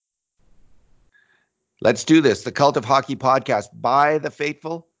Let's do this. The Cult of Hockey podcast by the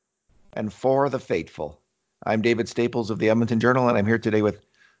faithful and for the faithful. I'm David Staples of the Edmonton Journal, and I'm here today with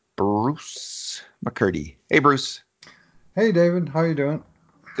Bruce McCurdy. Hey, Bruce. Hey David, how you doing?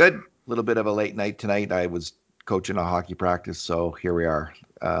 Good. A little bit of a late night tonight. I was coaching a hockey practice, so here we are.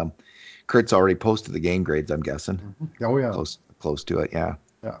 Kurt's already posted the game grades, I'm guessing. Oh yeah, Close to it, yeah.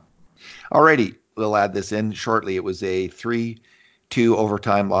 yeah. Alrighty, we'll add this in shortly. It was a 3-2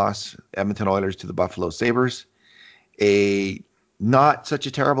 overtime loss, Edmonton Oilers to the Buffalo Sabres. A not such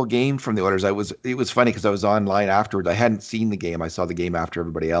a terrible game from the Oilers. It was funny because I was online afterwards. I hadn't seen the game. I saw the game after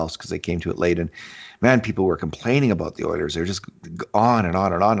everybody else because they came to it late. And man, people were complaining about the Oilers. They're just on and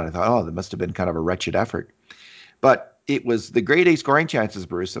on and on. And I thought, oh, that must have been kind of a wretched effort. But it was the grade A scoring chances,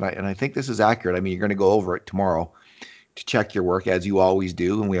 Bruce, and I think this is accurate. I mean, you're going to go over it tomorrow to check your work as you always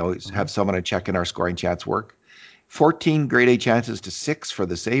do, and we always Mhm. have someone to check in our scoring chance work. 14 grade A chances to 6 for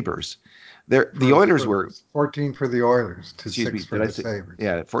the Sabres. The Oilers For were 14 for the Oilers to excuse me, six for did I the say? Sabres.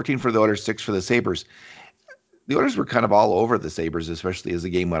 Yeah, 14 for the Oilers, 6 for the Sabres. The Oilers were kind of all over the Sabres, especially as the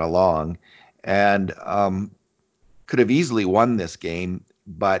game went along, and could have easily won this game,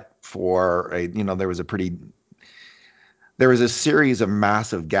 but there was a series of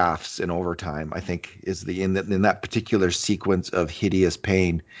massive gaffes in overtime. I think is the in that particular sequence of hideous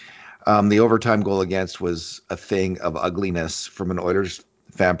pain. The overtime goal against was a thing of ugliness from an Oilers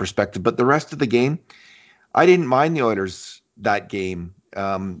fan perspective, but the rest of the game, I didn't mind the Oilers that game.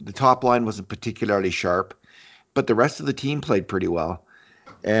 The top line wasn't particularly sharp, but the rest of the team played pretty well.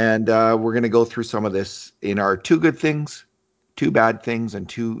 And we're going to go through some of this in our two good things, two bad things, and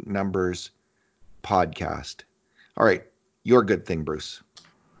two numbers podcast. All right, your good thing, Bruce.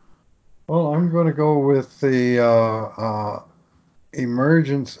 Well, I'm going to go with the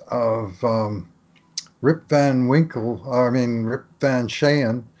emergence of Rip Van Winkle. I mean Rip Van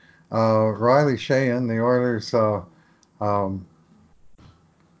Shayen, Riley Shayen, the Oilers' um,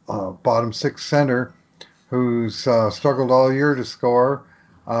 bottom six center, who's struggled all year to score.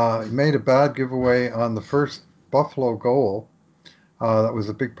 He made a bad giveaway on the first Buffalo goal. That was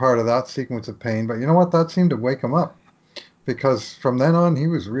a big part of that sequence of pain. But you know what? That seemed to wake him up because from then on he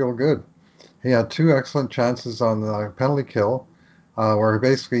was real good. He had two excellent chances on the penalty kill, where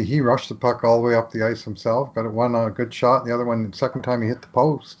basically he rushed the puck all the way up the ice himself, got it one a good shot, and the other one the second time he hit the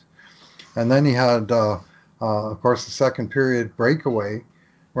post. And then he had, of course, the second period breakaway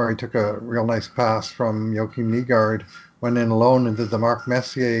where he took a real nice pass from Joachim Nygaard, went in alone and did the Mark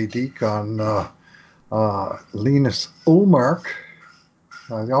Messier deke on Linus Ulmark.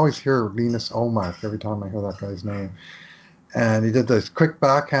 I always hear Linus Ulmark every time I hear that guy's name. And he did this quick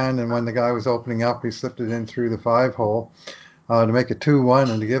backhand, and when the guy was opening up, he slipped it in through the five hole to make it 2-1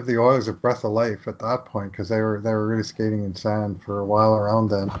 and to give the Oilers a breath of life at that point because they were really skating in sand for a while around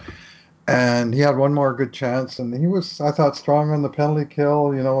then. And he had one more good chance, and he was, I thought, strong on the penalty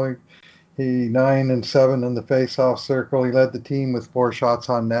kill. You know, he 9 and 7 in the face-off circle. He led the team with 4 shots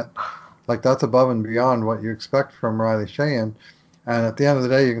on net. Like that's above and beyond what you expect from Riley Sheahan. And at the end of the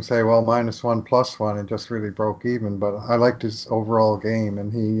day, you can say, well, -1, +1, it just really broke even. But I liked his overall game,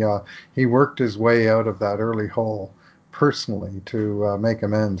 and he worked his way out of that early hole personally to make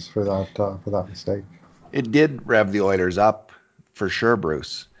amends for that mistake. It did rev the Oilers up for sure,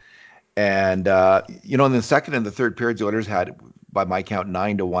 Bruce. And in the second and the third periods, the Oilers had, by my count,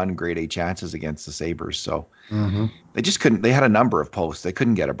 9-1 grade A chances against the Sabres. So Mm-hmm. they just couldn't. They had a number of posts. They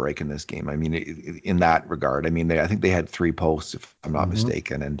couldn't get a break in this game. I mean, in that regard, I mean, I think they had 3 posts, if I'm not Mm-hmm.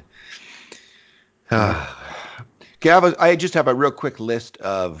 mistaken. And Yeah. okay, I just have a real quick list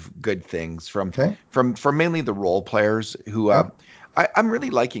of good things from Okay. from mainly the role players who Yeah. I'm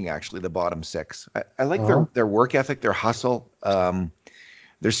really liking actually the bottom six. I like Uh-huh. their work ethic, their hustle.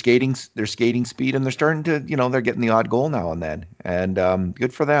 Their skating speed, and they're starting to, they're getting the odd goal now and then, and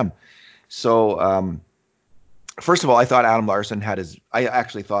good for them. So, first of all, I thought Adam Larson had his. I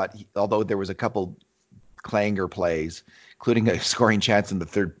actually thought, although there was a couple clanger plays, including a scoring chance in the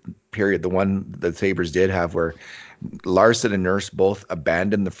third period, the one the Sabres did have, where Larson and Nurse both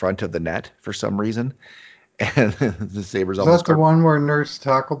abandoned the front of the net for some reason, and the Sabres Is almost that the scored. one where Nurse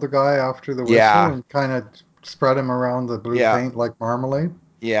tackled the guy after the whistle Yeah, and kind of spread him around the blue yeah, paint like marmalade?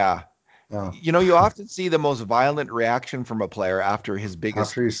 yeah. Yeah. You often see the most violent reaction from a player after his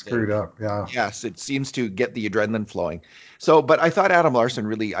biggest After he screwed mistake. up. Yeah. Yes, it seems to get the adrenaline flowing. So, but I thought Adam Larson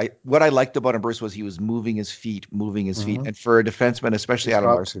really, what I liked about him, Bruce, was he was moving his feet, Hmm. and for a defenseman, especially He's Adam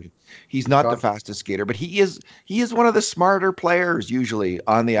got to. Larson, he's He's not the got to. fastest skater, but he is one of the smarter players usually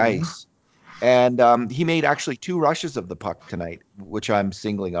on the Hmm. ice. And he made actually 2 rushes of the puck tonight, which I'm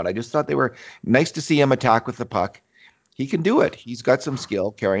singling out. I just thought they were nice to see him attack with the puck. He can do it. He's got some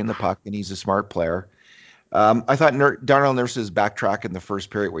skill carrying the puck, and he's a smart player. I thought Darnell Nurse's backtrack in the first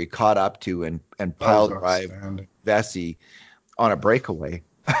period where he caught up to and That was pile drive outstanding. Vesey on a breakaway,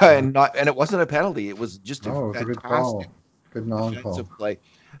 Yeah. and it wasn't a penalty. It was just a No, it was a good fantastic call. Good non-call. defensive play.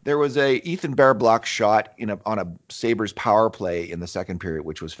 There was a Ethan Bear block shot on a Sabres power play in the second period,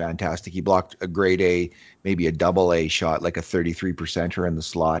 which was fantastic. He blocked a grade A, maybe a double A shot, like a 33%er in the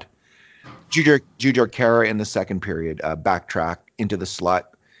slot. Jujor Kara in the second period, backtrack into the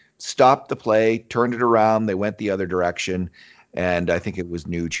slot, stopped the play, turned it around. They went the other direction. And I think it was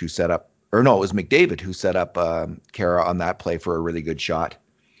Nuge who set up, or no, it was McDavid who set up Kara on that play for a really good shot.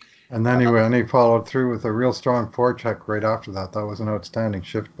 And then he followed through with a real strong forecheck right after that. That was an outstanding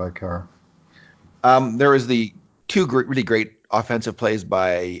shift by Carr. There was the two really great offensive plays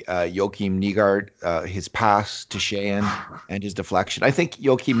by Joachim Nygaard, his pass to Sheahan and his deflection. I think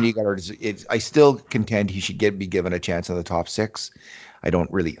Joachim Nygaard I still contend he should be given a chance in the top six. I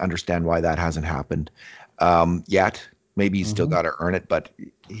don't really understand why that hasn't happened yet. Maybe he's still Hmm. got to earn it, but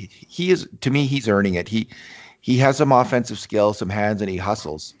he is, to me, he's earning it. He has some offensive skill, some hands, and he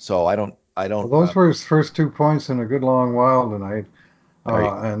hustles. So I Well, don't. those were his first 2 points in a good long while tonight.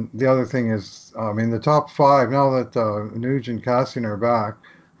 Right. And the other thing is, I mean, the top five, now that Nuge and Cassian are back,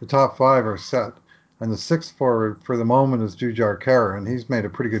 the top five are set. And the sixth forward for the moment is Jujar Kara, and he's made a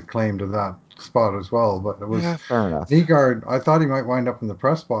pretty good claim to that spot as well. But it was Yeah, fair enough. Nygaard. I thought he might wind up in the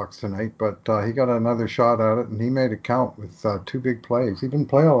press box tonight, but he got another shot at it, and he made it count with two big plays. He didn't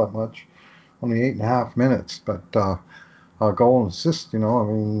play all that much, only 8.5 minutes, but goal and assist. I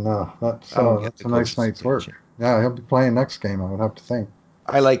mean, That'll get that's the a nice coach's night's work. attention. Yeah, he'll be playing next game, I would have to think.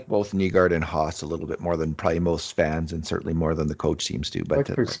 I like both Nygaard and Haas a little bit more than probably most fans, and certainly more than the coach seems to. But Like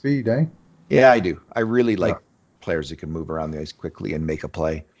their speed, eh? yeah, I do. I really Yeah. like players who can move around the ice quickly and make a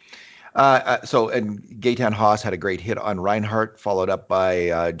play. And Gaetan Haas had a great hit on Reinhardt, followed up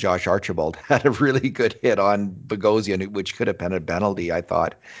by Josh Archibald had a really good hit on Bogosian, which could have been a penalty, I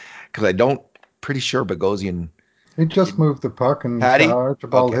thought, because I don't pretty sure Bogosian He just didn't. moved the puck and Had he?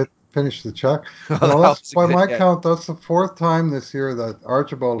 Archibald Okay, finished the check. well, that That's was a by good my hit. count, that's the fourth time this year that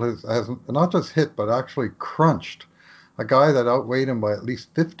Archibald has not just hit, but actually crunched a guy that outweighed him by at least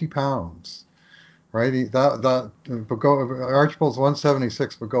 50 pounds. Right? Archibald's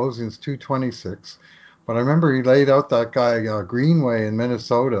 176, Bogosian's 226. But I remember he laid out that guy Greenway in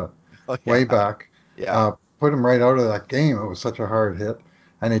Minnesota Oh way yeah, back, yeah. put him right out of that game. It was such a hard hit.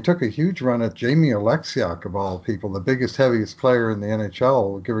 And he took a huge run at Jamie Alexiak, of all people, the biggest, heaviest player in the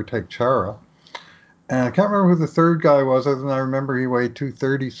NHL, give or take Chara. And I can't remember who the third guy was, other than I remember he weighed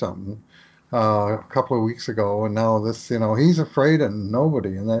 230 something a couple of weeks ago. And now he's afraid of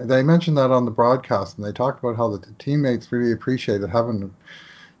nobody. And they mentioned that on the broadcast, and they talked about how the teammates really appreciated having,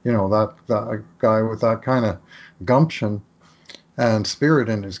 that guy with that kind of gumption and spirit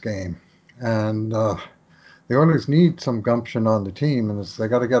in his game. And the Oilers need some gumption on the team, and they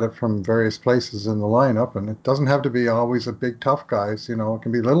got to get it from various places in the lineup. And it doesn't have to be always a big tough guys. It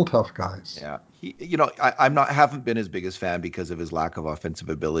can be little tough guys. Yeah, I'm not haven't been his biggest fan because of his lack of offensive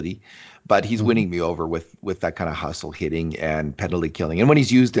ability, but he's Hmm. winning me over with that kind of hustle hitting and penalty killing. And when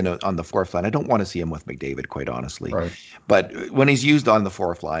he's used on the fourth line, I don't want to see him with McDavid, quite honestly. Right. But when he's used on the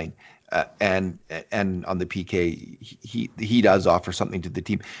fourth line and on the PK, he does offer something to the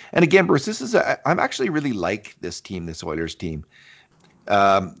team. And again, Bruce, I'm actually really like this team, this Oilers team.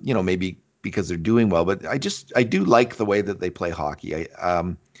 Maybe because they're doing well, but I do like the way that they play hockey.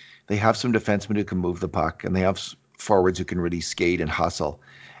 They have some defensemen who can move the puck, and they have forwards who can really skate and hustle.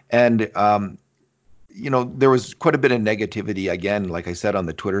 And there was quite a bit of negativity again, like I said on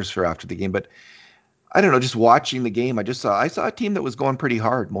the Twitter sphere after the game. But I don't know, just watching the game, I saw a team that was going pretty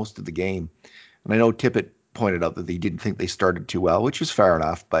hard most of the game. And I know Tippett pointed out that they didn't think they started too well, which was fair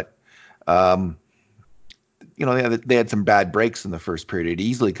enough. But um, they had some bad breaks in the first period. It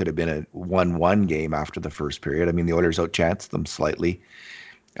easily could have been a 1-1 game after the first period. I mean, the Oilers outchanced them slightly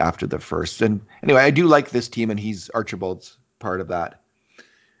after the first. And anyway, I do like this team, and he's Archibald's part of that.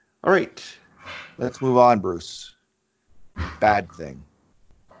 All right, let's move on, Bruce. Bad thing.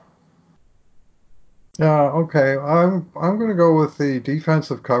 Yeah. Okay. I'm going to go with the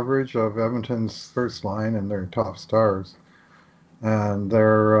defensive coverage of Edmonton's first line and their top stars, and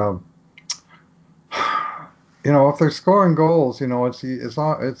if they're scoring goals, it's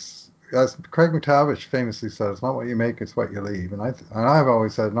not it's as Craig McTavish famously said, it's not what you make, it's what you leave. And I've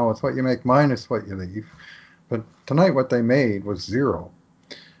always said, no, it's what you make minus what you leave. But tonight, what they made was zero,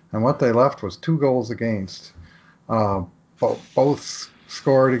 and what they left was two goals against. Uh, both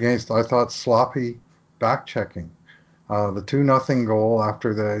scored against, I thought, sloppy back checking. The 2-0 goal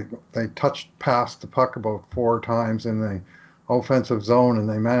after they touched past the puck about four times in the offensive zone, and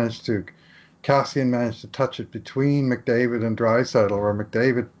they managed to Cassian managed to touch it between McDavid and Draisaitl, where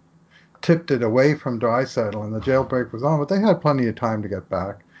McDavid tipped it away from Draisaitl, and the jailbreak was on. But they had plenty of time to get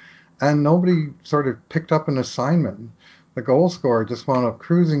back, and nobody sort of picked up an assignment. The goal scorer just wound up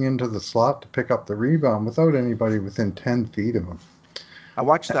cruising into the slot to pick up the rebound without anybody within 10 feet of him. I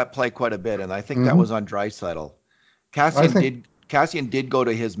watched that play quite a bit, and I think that Hmm. was on Draisaitl. I think. Cassian did go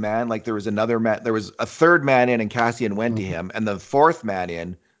to his man. Like there was another man, there was a third man in, and Cassian went to Mhm. him, and the fourth man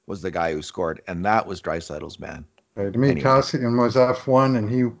in was the guy who scored, and that was Draisaitl's man. To me, Anyway, Cassian was F1, and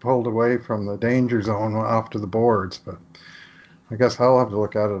he pulled away from the danger zone off to the boards. But I guess I'll have to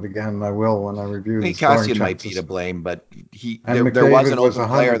look at it again, and I will when I review I the mean, scoring Cassian might be to chances. blame, but he And there was McDavid an was open a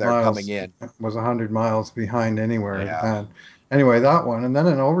player hundred there coming miles in. was 100 miles behind anywhere. Yeah, And anyway, that one, and then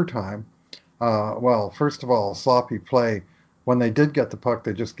in overtime, well, first of all, sloppy play. When they did get the puck,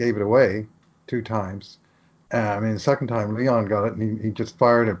 they just gave it away 2 times. I mean, the second time Leon got it, and he just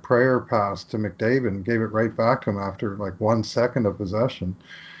fired a prayer pass to McDavid and gave it right back to him after like 1 second of possession.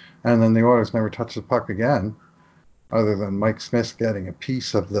 And then the Oilers never touched the puck again, other than Mike Smith getting a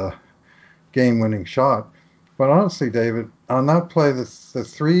piece of the game-winning shot. But honestly, David, on that play, the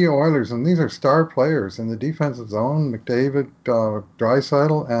three Oilers, and these are star players in the defensive zone, McDavid,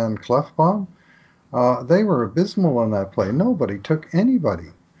 Draisaitl, and Clefbaum, they were abysmal on that play. Nobody took anybody.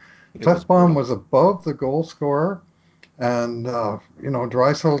 it was Clefbaum brutal. was above the goal scorer, and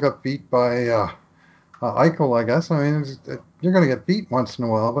Draisaitl got beat by Eichel, I guess. I mean, you're going to get beat once in a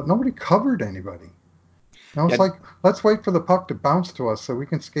while, but nobody covered anybody. It's Yeah, like, let's wait for the puck to bounce to us so we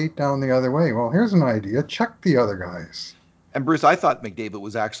can skate down the other way. Well, here's an idea. Check the other guys. and Bruce, I thought McDavid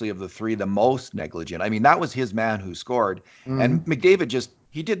was actually of the three the most negligent. I mean, that was his man who scored, Mm-hmm. and McDavid just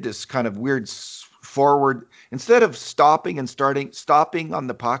he did this kind of weird forward instead of stopping and stopping on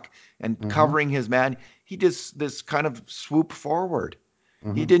the puck and Mm-hmm. covering his man. He did this kind of swoop forward. He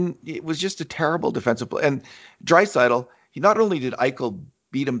Mm-hmm. didn't. It was just a terrible defensive play. And Draisaitl, he not only did Eichel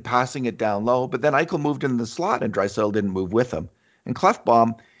beat him passing it down low, but then Eichel moved in the slot and Draisaitl didn't move with him. And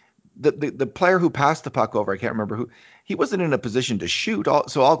Clefbaum, the player who passed the puck over, I can't remember who, he wasn't in a position to shoot.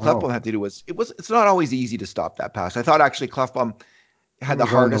 So all Clefbaum Oh, had to do was it's not always easy to stop that pass. I thought actually Clefbaum he had the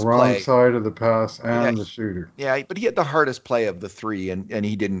was on the hardest wrong play. side of the pass Yeah, and the shooter. yeah, but he had the hardest play of the three, and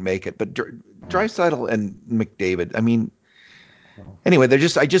he didn't make it. But Draisaitl and McDavid, I mean, anyway, they're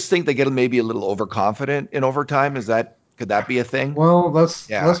just I just think they get maybe a little overconfident in overtime. Is that could that be a thing? Well,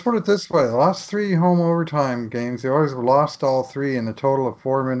 Yeah. let's put it this way: the last three home overtime games, the Oilers have lost all three in a total of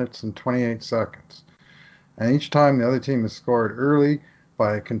 4 minutes and 28 seconds. And each time the other team has scored early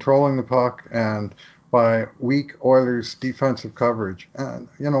by controlling the puck and by weak Oilers defensive coverage. And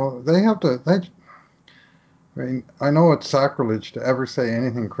they have to. I mean, I know it's sacrilege to ever say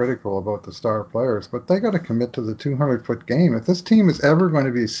anything critical about the star players, but they got to commit to the 200-foot game. If this team is ever going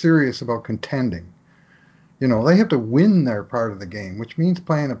to be serious about contending, they have to win their part of the game, which means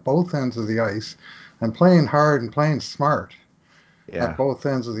playing at both ends of the ice and playing hard and playing smart at Yeah. both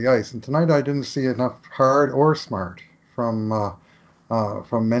ends of the ice. And tonight I didn't see enough hard or smart from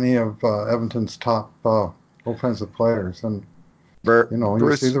many of Edmonton's top offensive players. And you see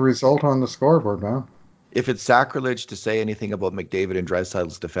Bruce, the result on the scoreboard, man. if it's sacrilege to say anything about McDavid and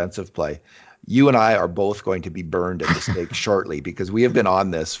Dreisaitl's defensive play, you and I are both going to be burned at the stake shortly because we have been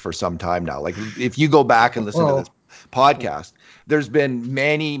on this for some time now. Like if you go back and listen to this Well, a podcast, there's been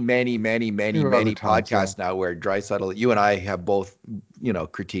many, many, many, many, few other many times, yeah. podcasts now where Draisaitl, you and I have both,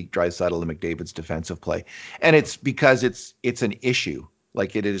 critiqued Draisaitl and McDavid's defensive play, and it's because it's an issue.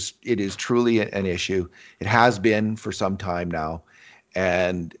 Like it is truly an issue. It has been for some time now,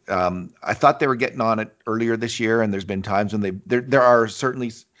 and I thought they were getting on it earlier this year. And there's been times when there are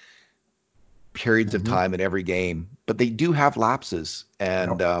certainly periods of Hmm. time in every game, but they do have lapses.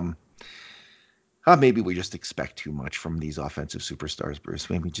 And Yep. maybe we just expect too much from these offensive superstars, Bruce.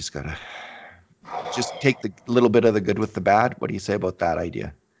 Maybe we just gotta just take the little bit of the good with the bad. What do you say about that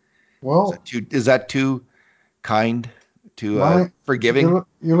idea? Well, Is that too kind, too my forgiving?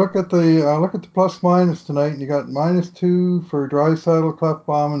 you look at the plus minus tonight, and you got -2 for Draisaitl,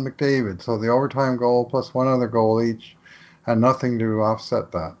 Clefbaum, and McDavid. So the overtime goal plus one other goal each, and nothing to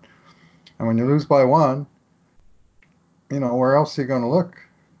offset that. And when you lose by one, where else are you going to look?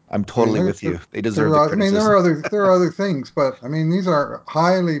 I'm I mean, totally with you. They deserve there the are, I mean, criticism. there are other things, but I mean, these are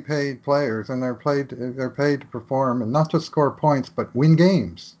highly paid players, and they're paid to perform and not just score points, but win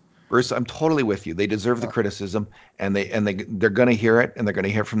games. Bruce, I'm totally with you. They deserve the Yeah, criticism, and they're going to hear it, and they're going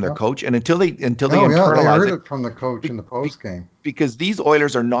to hear it from their yeah. coach. And until they Oh yeah, they internalize heard it, it from the coach in be, the be, post game. because these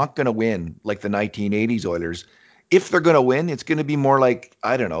Oilers are not going to win like the 1980s Oilers if they're going to win, it's going to be more like,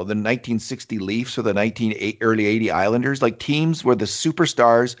 I don't know, the 1960 Leafs or the early 80 Islanders, like teams where the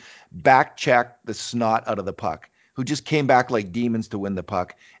superstars back check the snot out of the puck, who just came back like demons to win the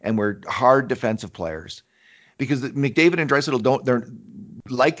puck and were hard defensive players. Because McDavid and Draisaitl don't, they're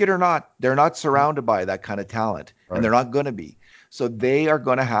like it or not, they're not surrounded by that kind of talent, and they're Right. not going to be. So they are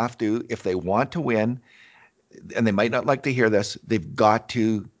going to have to, if they want to win, and they might not like to hear this, they've got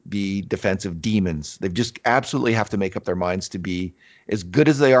to be defensive demons. They've just absolutely have to make up their minds to be as good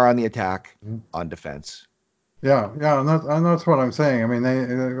as they are on the attack Mhm. on defense. Yeah, yeah, and that's what I'm saying. I mean,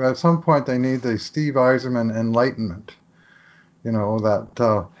 they at some point they need the Steve Eiserman enlightenment. You know that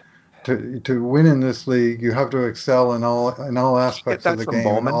to win in this league, you have to excel in all Did you get aspects of that the from game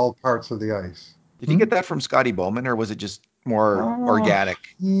in Bowman? all parts of the ice. Did you Hmm? get that from Scotty Bowman, or was it just more Oh, organic?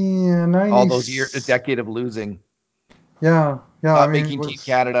 yeah, All those years, a 90s. decade of losing, Yeah, yeah. I not mean, it making Team was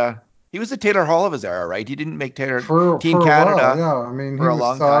Canada. He was the Taylor Hall of his era, right? He didn't make Taylor Team for a while. Canada Yeah, I mean, for he a was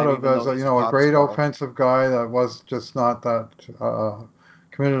long thought time, of even as though a he's a a top great scorer. offensive guy that was just not that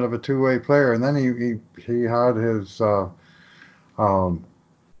committed of a two-way player. And then he had um,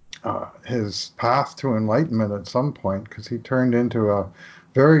 his path to enlightenment at some point because he turned into a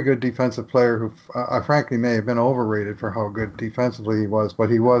very good defensive player who frankly may have been overrated for how good defensively he was, but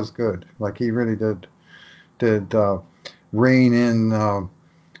he was good. Like he really did rein in.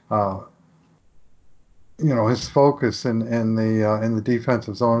 Uh, his focus in the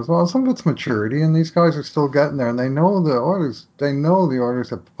defensive zone as well. Some of it's maturity, and these guys are still getting there, and they know the orders. They know the orders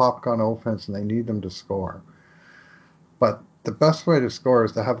have popped on offense, and they need them to score. But the best way to score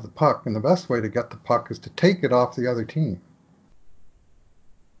is to have the puck, and the best way to get the puck is to take it off the other team.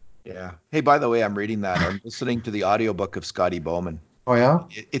 Yeah. Hey, by the way, I'm reading that. I'm listening to the audiobook of Scotty Bowman. Oh yeah,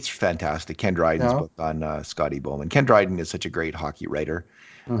 It's fantastic. Ken Dryden's yeah. book on Scotty Bowman. Ken Dryden is such a great hockey writer.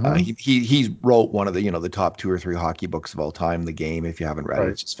 Mm-hmm. He wrote one of the top two or three hockey books of all time. The Game. If you haven't read it, Right.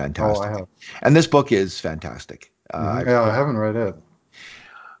 it's just Oh, I fantastic. have. And this book is fantastic. Mm-hmm. Yeah, I haven't read it.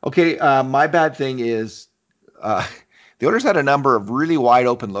 Okay, my bad thing is uh, the Oilers had a number of really wide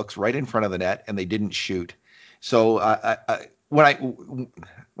open looks right in front of the net, and they didn't shoot. So when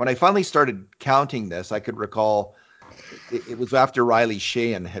I finally started counting this, I could recall it was after Riley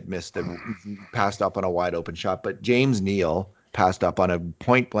Sheahan had missed and passed up on a wide open shot, but James Neal passed up on a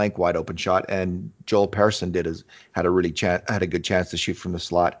point blank wide open shot, and Joel Persson had a good chance to shoot from the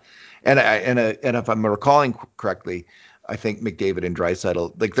slot. And if I'm recalling correctly, I think McDavid and Draisaitl, like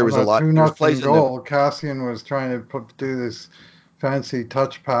On that two there was nothing plays in the goal, Cassian was trying to do this fancy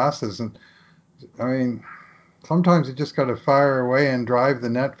touch passes, and I mean, sometimes you just got to fire away and drive the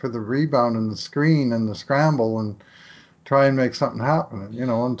net for the rebound and the screen and the scramble and try and make something happen.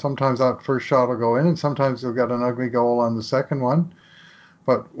 And sometimes that first shot will go in, and sometimes you'll get an ugly goal on the second one.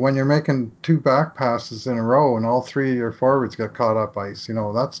 But when you're making two back passes in a row and all three of your forwards get caught up ice,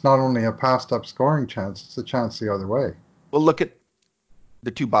 that's not only a passed up scoring chance, it's a chance the other way. well, look at the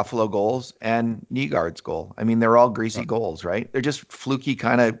two Buffalo goals and Nygaard's goal. I mean, they're all greasy Uh, goals, right? They're just fluky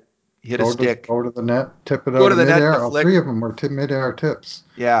kind of hit a stick, Go to the net, tip it go out to of the net, midair. All three deflect. of them were midair tips.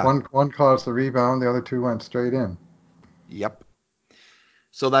 Yeah. One caused the rebound, the other two went straight in. Yep.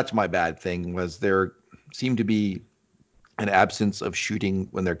 So that's my bad thing was there seemed to be an absence of shooting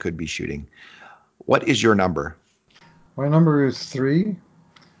when there could be shooting. What is your number? My number is three,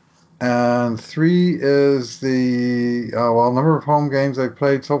 and three is the number of home games I've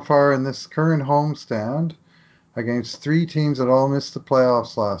played so far in this current homestand against three teams that all missed the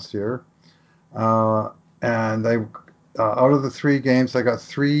playoffs last year. Uh, and they out of the three games, they got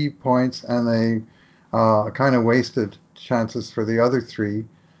 3 points, and they kind of wasted chances for the other three,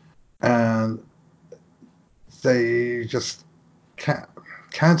 and they just can't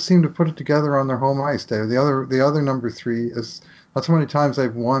can't seem to put it together on their home ice. Dave. The other number three is that's how many times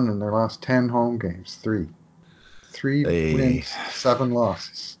they've won in their last 10 home games. Three A wins, seven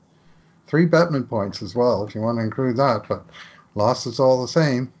losses, three Bettman points as well if you want to include that, but losses all the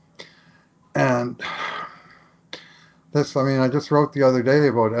same. And I mean, I just wrote the other day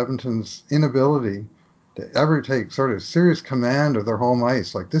about Edmonton's inability to ever take sort of serious command of their home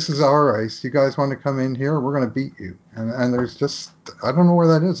ice. Like, this is our ice. You guys want to come in here? We're going to beat you. And there's just, I don't know where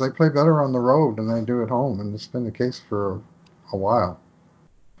that is. They play better on the road than they do at home. And it's been the case for a while.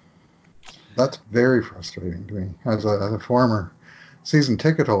 That's very frustrating to me as a former season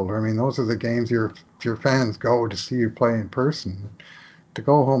ticket holder. I mean, those are the games your fans go to see you play in person. To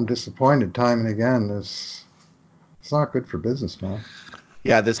go home disappointed time and again is it's not good for business, man.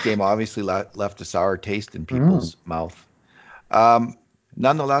 Yeah, this game obviously left a sour taste in Mm. people's mouth. Um,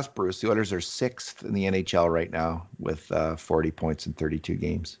 Nonetheless, Bruce, the Oilers are sixth in the NHL right now with 40 points in 32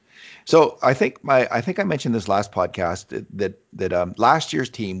 games. So I think I mentioned this last podcast that last year's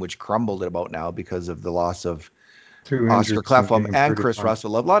team, which crumbled about now because of the loss of Two Oscar injuries in Klefbom game and Chris 31.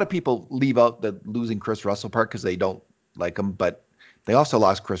 Russell. A lot of people leave out the losing Chris Russell part because they don't like him, but they also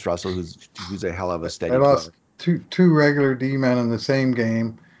lost Chris Russell, who's a hell of a They steady player. lost two regular D men in the same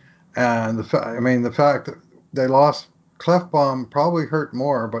game, and the fact that they lost Clefbaum probably hurt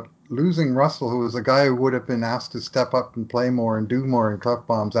more, but losing Russell, who was a guy who would have been asked to step up and play more and do more in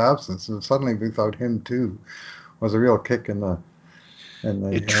Clefbaum's absence, and suddenly without him too, was a real kick It in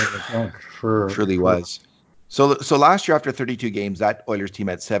the junk truly for was. So last year after 32 games, that Oilers team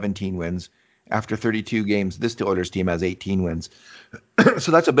had 17 wins. After 32 games, this Oilers team has 18 wins.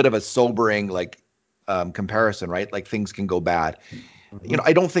 So that's a bit of a sobering comparison, right? Like things can go bad. Mhm.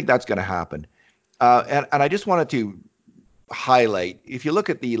 I don't think that's going to happen. And I just wanted to highlight, if you look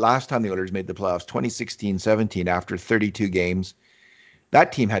at the last time the Oilers made the playoffs, 2016-17, after 32 games,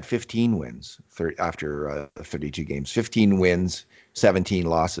 that team had 15 wins after 32 games, 15 wins, 17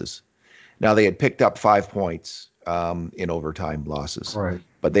 losses. Now they had picked up 5 points in overtime losses, Right.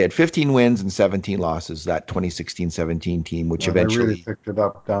 but they had 15 wins and 17 losses, that 2016-17 team, which Yeah, they really eventually, picked it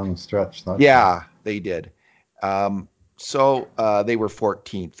up down the stretch that time. yeah, they did. So they were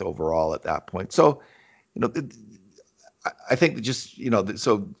 14th overall at that point. So, you know, I think that just,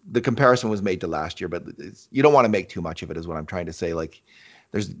 so the comparison was made to last year, but you don't want to make too much of it, is what I'm trying to say. Like,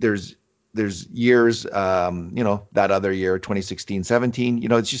 there's there's there's years, that other year, 2016-17,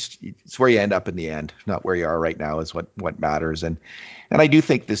 it's where you end up in the end, not where you are right now is what matters. And I do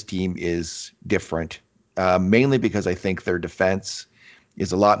think this team is different, mainly because I think their defense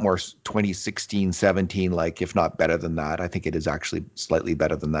is a lot more 2016-17, like, if not better than that. I think it is actually slightly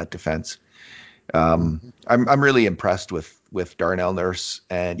better than that defense. Mhm. I'm really impressed with Darnell Nurse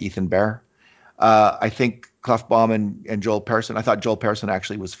and Ethan Bear. I think Clefbaum and Joel Persson. I thought Joel Persson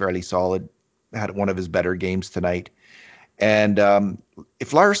actually was fairly solid. Had one of his better games tonight. And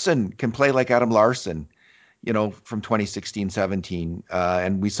if Larson can play like Adam Larson, from 2016-17,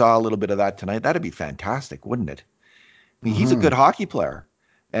 and we saw a little bit of that tonight, that'd be fantastic, wouldn't it? I mean, he's a good Mhm. hockey player,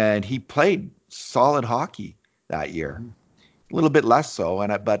 and he played solid hockey that year. Mhm. A little bit less so,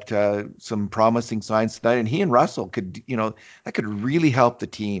 but some promising signs tonight. And he and Russell could, that could really help the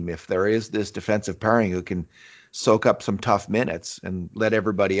team if there is this defensive pairing who can soak up some tough minutes and let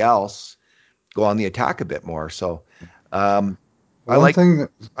everybody else go on the attack a bit more. So um, I One like thing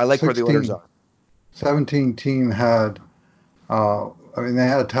that I like where the Oilers 16, are. 17 team had, they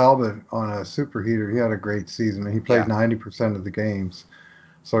had Talbot on a superheater. He had a great season. He played Yeah, 90% of the games.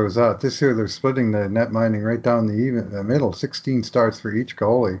 So it was that. This year they're splitting the net mining right down the middle, 16 starts for each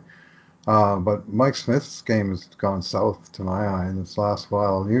goalie. But Mike Smith's game has gone south to my eye in this last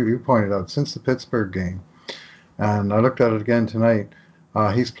while. You pointed out since the Pittsburgh game, and I looked at it again tonight.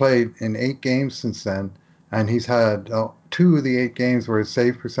 He's played in 8 games since then, and he's had two of the 8 games where his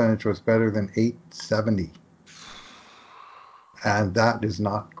save percentage was better than 870. And that is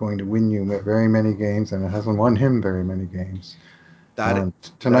not going to win you very many games, and it hasn't won him very many games. that And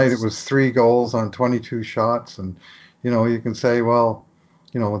tonight it that's was 3 goals on 22 shots, and you can say, well,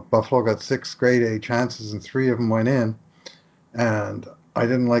 Buffalo got 6 grade A chances and 3 of them went in, and I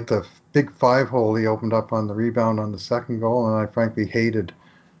didn't like the big 5 hole he opened up on the rebound on the second goal, and I frankly hated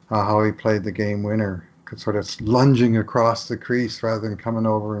how he played the game winner, sort of lunging across the crease rather than coming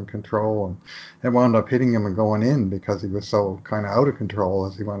over in control, and it wound up hitting him and going in because he was so kind of out of control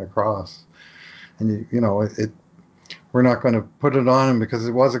as he went across. And we're not going to put it on him because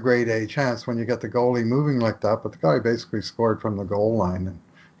it was a grade A chance when you get the goalie moving like that. But the guy basically scored from the goal line, and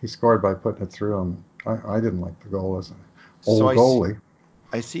he scored by putting it through him. I didn't like the goal as an so old goalie.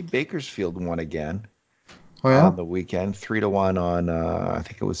 I see Bakersfield won again Oh on yeah, the weekend, 3-1 on I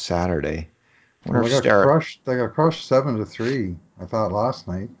think it was Saturday. I wonder well if they got Starrett crushed. They got crushed 7-3. I thought last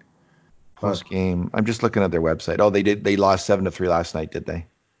night, but post game. I'm just looking at their website. Oh, they did. They lost 7-3 last night, did they?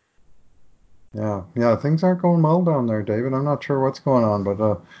 yeah, yeah, things aren't going well down there, David. I'm not sure what's going on,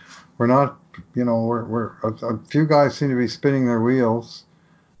 but we're not. We're a few guys seem to be spinning their wheels,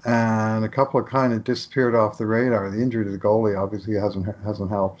 and a couple of kind of disappeared off the radar. The injury to the goalie obviously hasn't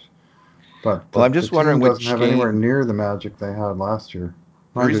helped. But Well, I'm the just wondering team doesn't which have anywhere game. near the magic they had last year.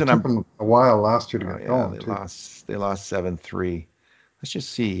 The Mind you, it reason took I'm them a while last year to Oh get yeah, going, too. they lost 7-3. Let's just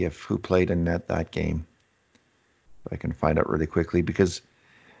see if who played in that game. If I can find out really quickly because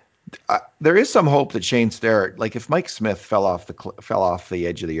there is some hope that Shane Starrett, like if Mike Smith fell off the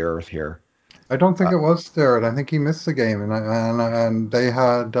edge of the earth here. I don't think Uh, it was Starrett. I think he missed the game, and they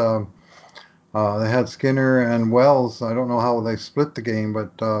had They had Skinner and Wells. I don't know how they split the game,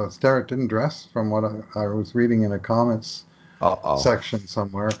 but Starrett didn't dress from what I was reading in a comments Uh-oh. section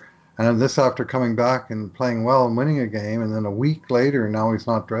somewhere. And this after coming back and playing well and winning a game, and then a week later, now he's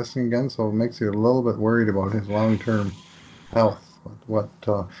not dressing again. So it makes you a little bit worried about his long-term health.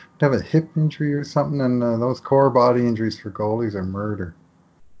 Have a hip injury or something? And those core body injuries for goalies are murder.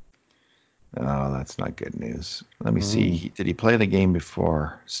 Oh, that's not good news. Let me see. Mm. Did he play the game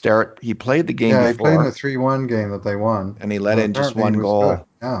before? Starrett, he played the game Yeah, he played in the before 3-1 game that they won. and he let And in just apparently he one was good. goal.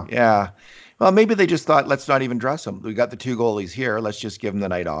 Yeah. Yeah. Well, maybe they just thought, let's not even dress him. We got the two goalies here. Let's just give him the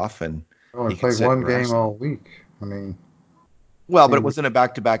night off and Only he can played sit and one game rest. all week. I mean, Well, but it seemed. wasn't a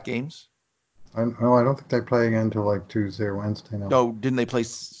back-to-back games. No, I don't think they play again until like Tuesday or Wednesday now. No, didn't they play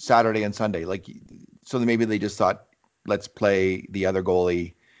Saturday and Sunday? Like, so maybe they just thought, let's play the other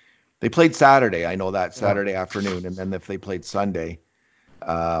goalie. They played Saturday. I know that Yeah. Saturday afternoon. And then if they played Sunday,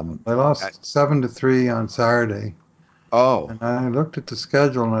 um, They at, lost 7-3 on Saturday. oh, And I looked at the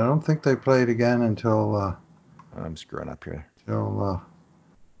schedule, and I don't think they played again I'm screwing up here. until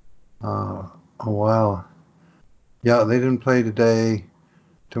a while. Yeah, they didn't play today.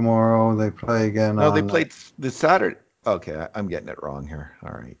 Tomorrow they play again No, they on. played the Saturday. Okay, I'm getting it wrong here.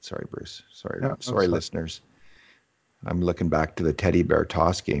 All right, sorry, Bruce. Sorry, Yeah, sorry, that's fine. listeners. I'm looking back to the Teddy Bear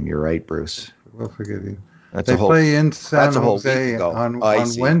toss game. You're right, Bruce. We'll forgive you. That's a They whole. play in San That's a whole week Jose ago. on I on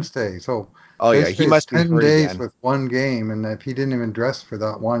see. Wednesday. So Oh yeah, he basically, it's must be 10 hurt days again. with one game, and if he didn't even dress for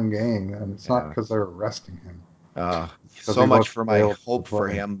that one game, and it's not Yeah. because they're arresting him, because So he much wasn't for my available to hope for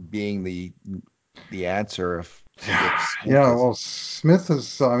play. him being the answer if Smith Yeah, is. well, Smith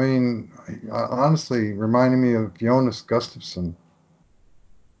is, I mean, honestly, reminding me of Jonas Gustafsson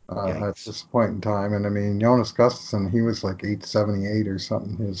at Yikes. this point in time. And I mean, Jonas Gustafsson, he was like 878 or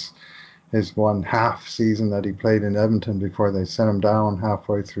something. His one half season that he played in Edmonton before they sent him down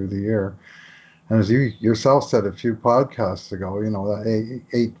halfway through the year. And as you yourself said a few podcasts ago, that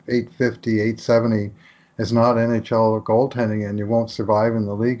 850, 870 is not NHL goaltending, and you won't survive in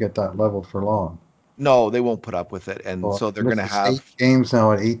the league at that level for long. No, they won't put up with it, and Well, so they're going to this is eight have. games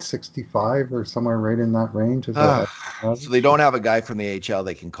now at 865 or somewhere right in that range as Uh, a so they average. don't have a guy from the AHL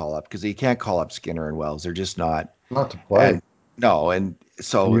they can call up because you can't call up Skinner and Wells. They're just not. Not to play. And no, and And you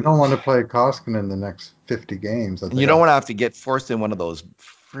so don't want to play Koskinen in the next 50 games that and they you don't got. want to have to get forced in one of those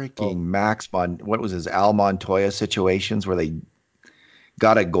freaking So, what was his Al Montoya situations where they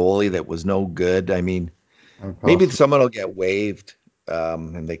got a goalie that was no good. I mean, and maybe Koskinen. someone will get waived,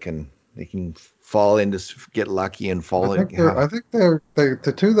 and they can fall into get lucky and fall and have. I think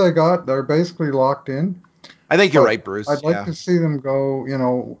the two they got, they're basically locked in. I think you're But right, Bruce. I'd like Yeah, to see them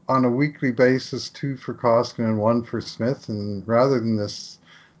go, on a weekly basis, two for Koskinen and one for Smith, and rather than this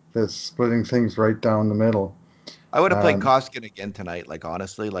splitting things right down the middle. I would have played And Koskinen again tonight. Like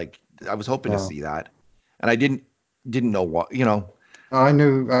honestly, like I was hoping to uh, see that, and I didn't know what you know. I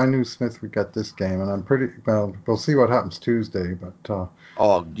knew Smith would get this game, and I'm pretty well. We'll see what happens Tuesday, but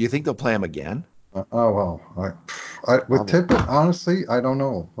Oh, do you think they'll play him again? oh well. With Probably. Tippett, honestly, I don't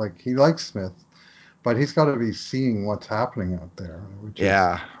know. Like he likes Smith, but he's got to be seeing what's happening out there, which is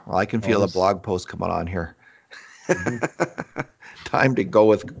Yeah. Well, I can feel a this. blog post coming on here. Mhm. Time to go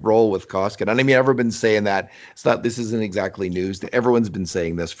with roll with Koskinen. And I mean, everyone's been saying that. It's not. This isn't exactly news. Everyone's been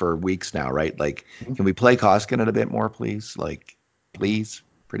saying this for weeks now, right? Like, can we play Koskinen a bit more, please? Like, please,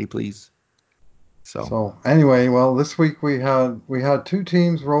 pretty please. So, So anyway, well, this week we had two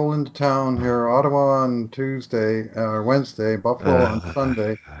teams roll into town here: Ottawa on Tuesday or Wednesday, Buffalo on uh,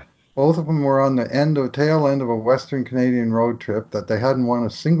 Sunday. Both of them were on the tail end of a Western Canadian road trip that they hadn't won a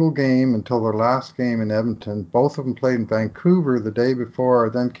single game until their last game in Edmonton. Both of them played in Vancouver the day before,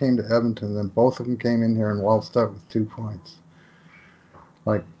 then came to Edmonton. Then both of them came in here and waltzed out with 2 points.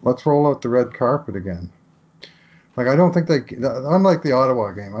 Like, let's roll out the red carpet again. Like, I don't think unlike the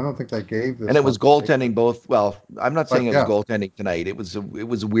Ottawa game, I don't think they gave and this it one was away. goaltending both. Well, I'm not saying But it was yeah, goaltending tonight. It was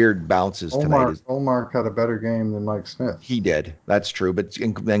weird bounces tonight. Olmark had a better game than Mike Smith He did. That's true. But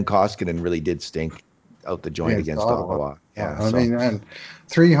then Koskinen really did stink out the joint against against Ottawa. Ottawa. Yeah. I So mean, and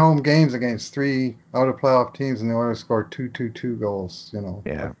three home games against three out of playoff teams, and they only scored two goals.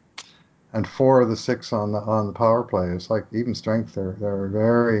 yeah. And four of the six on the power play. It's like even strength. They're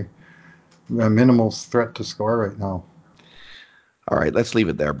very a minimal threat to score right now. All right. Let's leave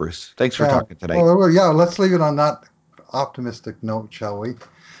it there, Bruce. Thanks for Yeah. talking tonight. Yeah. Let's leave it on that optimistic note, shall we?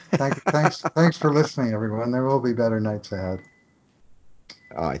 Thanks for listening, everyone. There will be better nights ahead.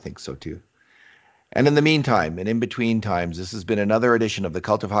 I think so too. And in the meantime, and in between times, this has been another edition of the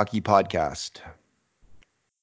Cult of Hockey podcast.